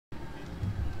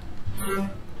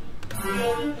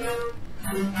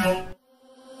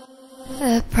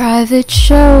A private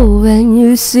show, when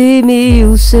you see me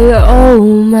you say, oh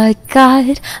my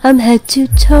god, I'm head to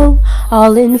toe,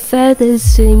 all in feathers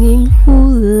singing ooh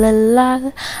la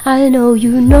la. I know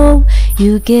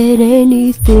you get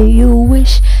anything you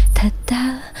wish,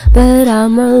 ta-da, but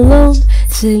I'm alone,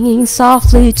 singing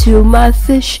softly to my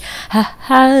fish,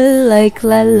 ha-ha, like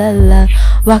la la la.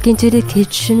 Walk into the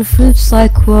kitchen, fruits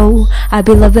like whoa, I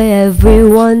be loving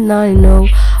everyone I know.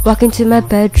 Walk into my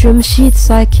bedroom, sheets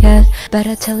like yeah,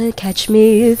 better tell it, catch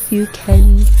me if you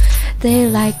can. They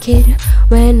like it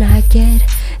when I get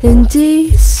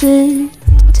indecent,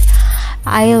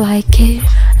 I like it,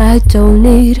 I don't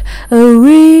need a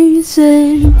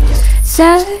reason.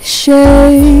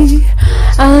 Sachet,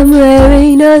 I'm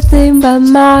wearing nothing but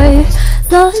my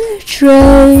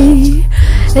lingerie.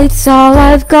 It's all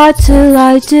I've got till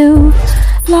I do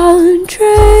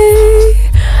laundry.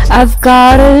 I've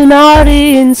got an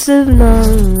audience of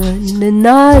none, the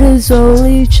night has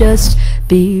only just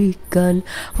begun.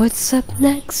 What's up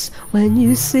next? When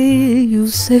you see it, you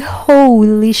say,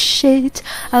 holy shit.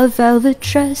 A velvet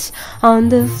dress on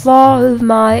the floor of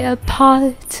my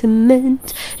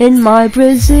apartment. In my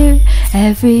brassiere,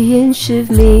 every inch of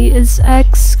me is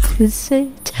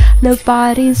exquisite.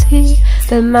 Nobody's here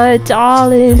but my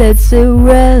darling, that's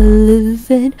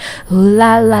irrelevant. Ooh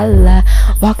la la la.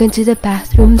 Walk into the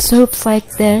bathroom, soaps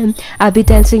like them. I'll be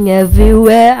dancing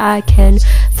everywhere I can,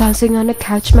 bouncing on the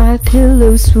couch, my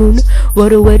pillow swoon.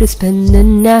 What a way to spend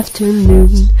an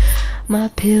afternoon. My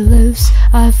pillows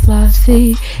are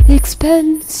fluffy,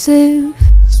 expensive.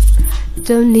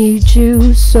 Don't need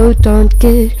you, so don't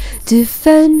get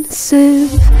defensive.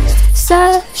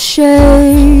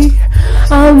 Sachet,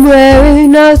 I'm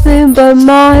wearing nothing but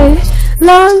my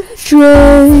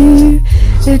lingerie.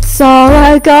 It's all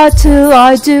I got till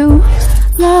I do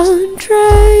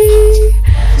laundry.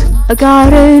 I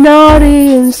got an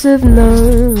audience of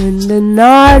none, the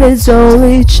night has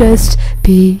only just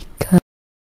begun.